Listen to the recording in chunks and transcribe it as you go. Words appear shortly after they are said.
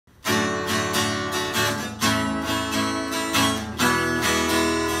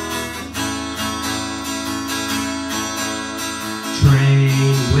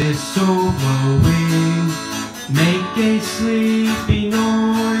whistle blowing, make a sleepy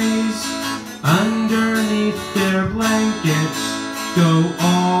noise. Underneath their blankets go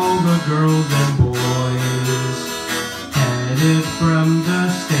all the girls and boys, headed from the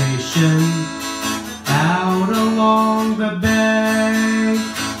station out along the bay,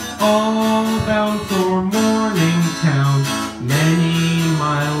 all bound for Morningtown, many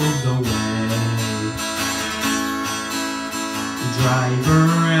miles away. Driver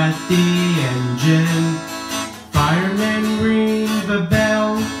at the engine, fireman ring the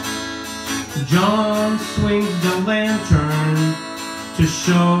bell, John swings the lantern to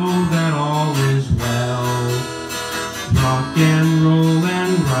show that all is well. Rock and roll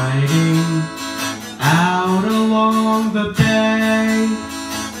and riding out along the bay,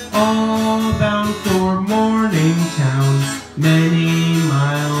 all bound for Morningtown, many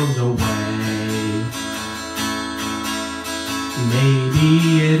miles away. Maybe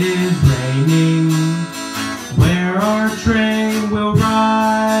it is raining where our train will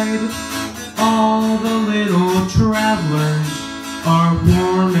ride. All the little travelers are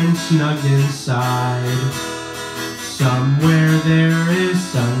warm and snugged inside. Somewhere there is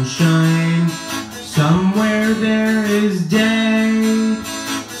sunshine, somewhere there is day,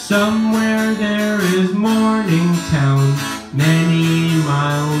 somewhere there is Morningtown, many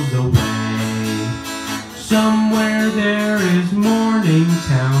miles away. Somewhere there is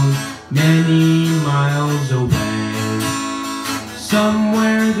Morningtown, many miles away.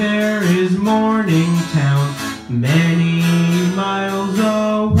 Somewhere there is Morningtown, many